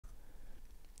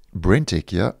BrenTech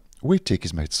here, where tech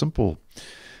is made simple.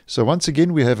 So once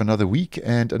again, we have another week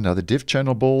and another dev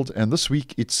channel build, and this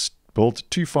week it's build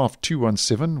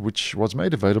 25217, which was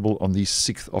made available on the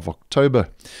 6th of October.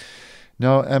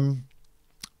 Now,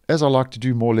 as I like to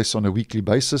do more or less on a weekly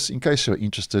basis, in case you're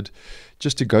interested,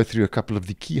 just to go through a couple of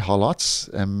the key highlights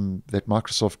that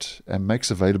Microsoft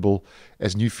makes available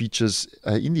as new features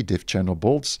in the dev channel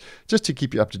builds, just to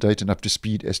keep you up to date and up to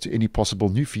speed as to any possible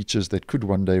new features that could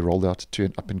one day roll out to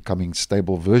an up-and-coming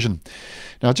stable version.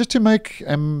 Now, just to make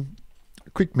a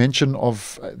quick mention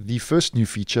of the first new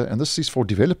feature, and this is for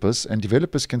developers, and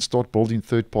developers can start building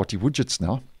third-party widgets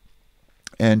now.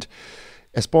 And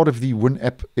as part of the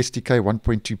WinApp SDK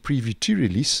 1.2 Preview 2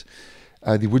 release,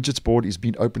 the widgets board is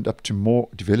being opened up to more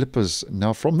developers.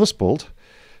 Now, from this build,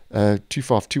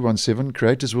 25217,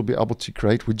 creators will be able to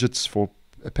create widgets for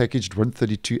packaged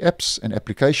Win32 apps and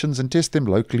applications and test them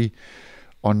locally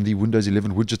on the Windows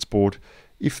 11 widgets board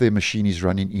if their machine is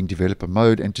running in developer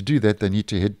mode. And to do that, they need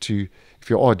to head to, if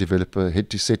you are a developer, head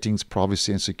to Settings,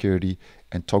 Privacy and Security,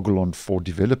 and toggle on for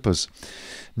developers.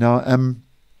 Now,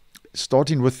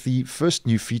 starting with the first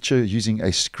new feature using a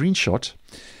screenshot,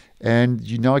 and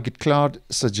you now get cloud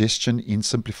suggestion in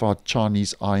Simplified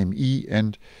Chinese IME,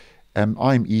 and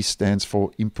IME stands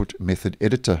for Input Method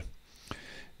Editor.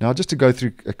 Now, just to go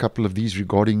through a couple of these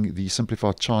regarding the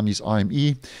Simplified Chinese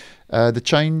IME, the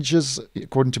changes,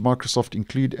 according to Microsoft,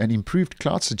 include an improved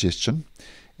cloud suggestion,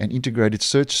 an integrated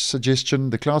search suggestion.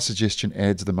 The cloud suggestion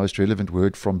adds the most relevant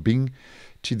word from Bing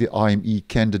to the IME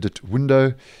candidate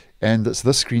window. And this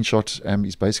screenshot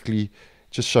is basically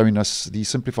just showing us the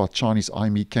Simplified Chinese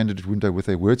IME candidate window with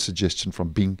a word suggestion from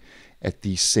Bing at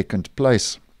the second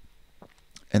place.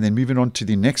 And then moving on to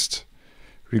the next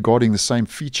regarding the same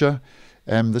feature,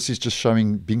 this is just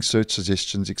showing Bing search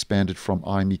suggestions expanded from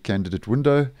IME candidate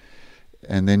window.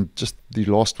 And then just the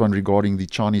last one regarding the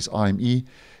Chinese IME.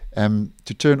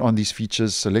 To turn on these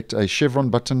features, select a chevron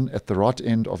button at the right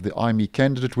end of the IME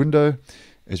candidate window,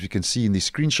 as we can see in the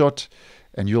screenshot,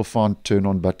 and you'll find turn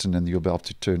on button, and you'll be able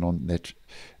to turn on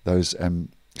those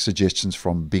suggestions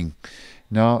from Bing.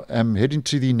 Now, heading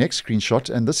to the next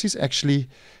screenshot, and this is actually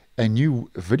a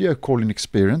new video calling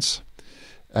experience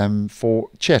for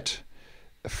chat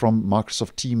from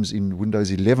Microsoft Teams in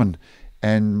Windows 11,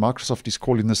 and Microsoft is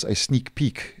calling this a sneak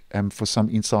peek for some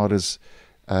insiders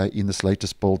in this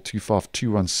latest build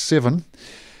 25217.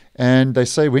 And they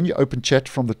say when you open chat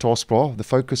from the taskbar, the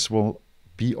focus will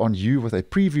be on you with a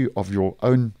preview of your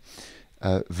own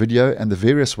video and the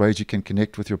various ways you can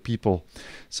connect with your people.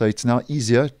 So it's now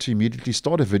easier to immediately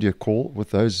start a video call with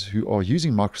those who are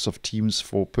using Microsoft Teams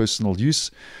for personal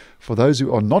use. For those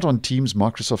who are not on Teams,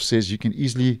 Microsoft says you can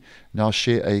easily now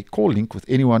share a call link with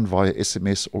anyone via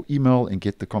SMS or email and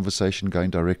get the conversation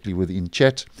going directly within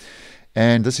chat.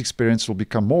 And this experience will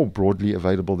become more broadly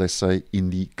available, they say, in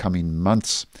the coming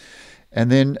months. And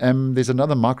then there's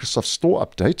another Microsoft Store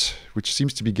update, which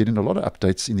seems to be getting a lot of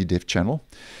updates in the dev channel.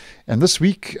 And this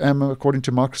week, according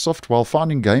to Microsoft, while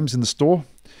finding games in the store,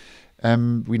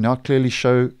 we now clearly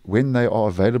show when they are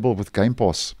available with Game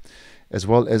Pass, as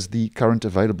well as the current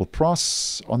available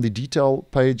price. On the detail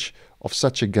page of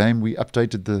such a game, we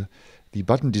updated the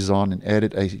button design and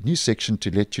added a new section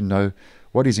to let you know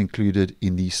what is included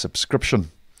in the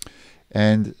subscription.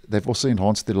 And they've also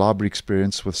enhanced the library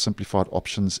experience with simplified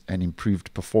options and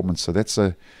improved performance. So that's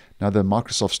another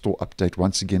Microsoft Store update,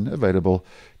 once again available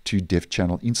to Dev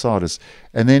Channel insiders.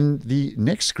 And then the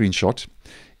next screenshot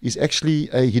is actually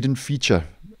a hidden feature,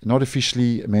 not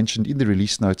officially mentioned in the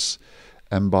release notes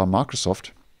by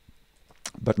Microsoft.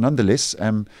 But nonetheless,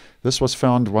 this was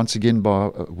found once again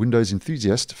by Windows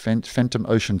enthusiast Phantom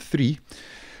Ocean 3,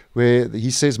 where he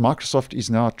says Microsoft is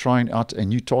now trying out a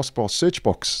new taskbar search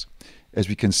box, as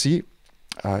we can see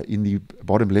in the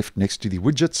bottom left next to the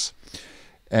widgets,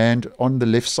 and on the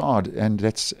left side, and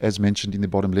that's as mentioned in the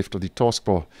bottom left of the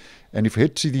taskbar. And if we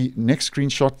head to the next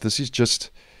screenshot, this is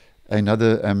just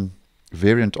another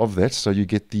variant of that. So you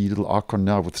get the little icon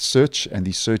now with search and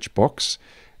the search box.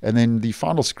 And then the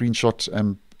final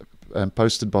screenshot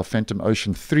posted by Phantom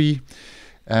Ocean 3,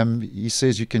 he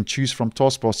says you can choose from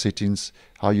taskbar settings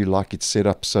how you like it set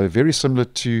up. So very similar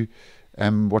to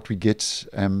what we get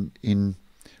in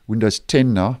Windows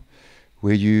 10 now,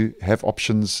 where you have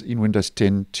options in Windows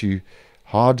 10 to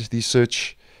hide the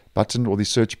search button or the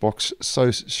search box, so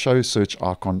show search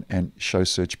icon and show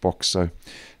search box. So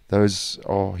those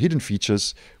are hidden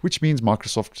features, which means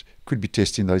Microsoft could be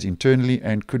testing those internally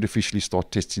and could officially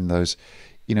start testing those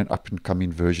in an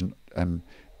up-and-coming version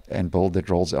and build that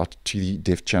rolls out to the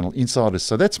Dev Channel insiders.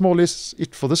 So that's more or less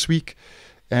it for this week.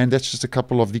 And that's just a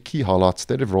couple of the key highlights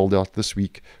that have rolled out this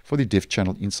week for the Dev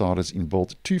Channel Insiders in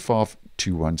Build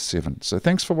 25217. So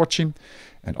thanks for watching,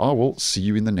 and I will see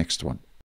you in the next one.